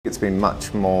It's been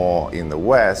much more in the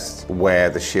West where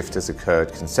the shift has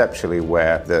occurred conceptually,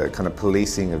 where the kind of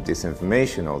policing of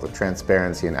disinformation or the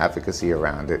transparency and advocacy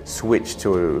around it switched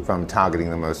from targeting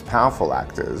the most powerful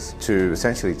actors to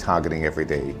essentially targeting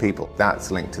everyday people. That's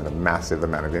linked to the massive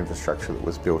amount of infrastructure that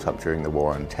was built up during the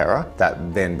war on terror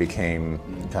that then became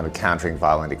kind of countering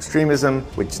violent extremism,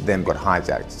 which then got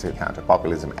hijacked to counter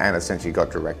populism and essentially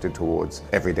got directed towards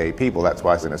everyday people. That's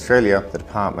why in Australia, the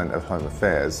Department of Home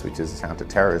Affairs, which is a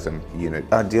counter-terrorism unit,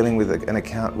 are dealing with an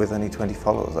account with only 20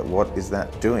 followers. Like, what is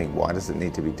that doing? Why does it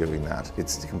need to be doing that?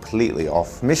 It's completely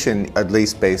off mission, at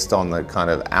least based on the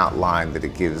kind of outline that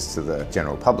it gives to the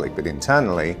general public. But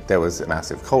internally, there was a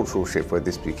massive cultural shift where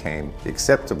this became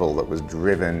acceptable, that was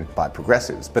driven by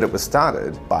progressives. But it was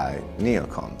started by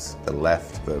neocons, the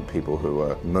left, the people who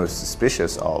were most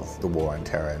suspicious of the war on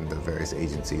terror and the various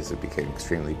agencies that became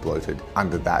extremely bloated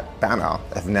under that banner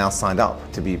have now signed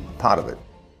up to be part of it.